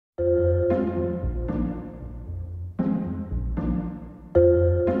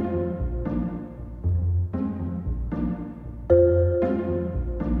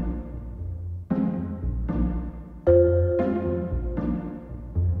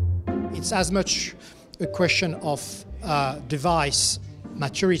it's as much a question of device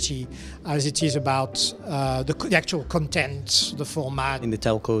maturity as it is about the actual content, the format. The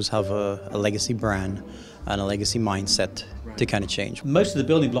telcos have a legacy brand and a legacy mindset to kind of change. Most of the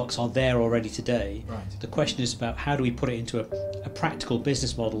building blocks are there already today. Right. The question is about how do we put it into a practical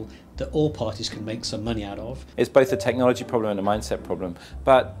business model that all parties can make some money out of. It's both a technology problem and a mindset problem,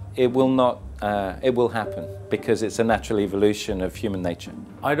 but it will not. It will happen because it's a natural evolution of human nature.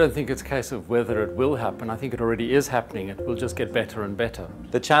 I don't think it's a case of whether it will happen. I think it already is happening. It will just get better and better.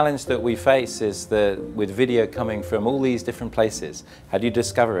 The challenge that we face is that with video coming from all these different places, how do you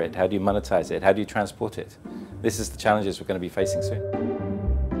discover it? How do you monetize it? How do you transport it? This is the challenges we're going to be facing soon.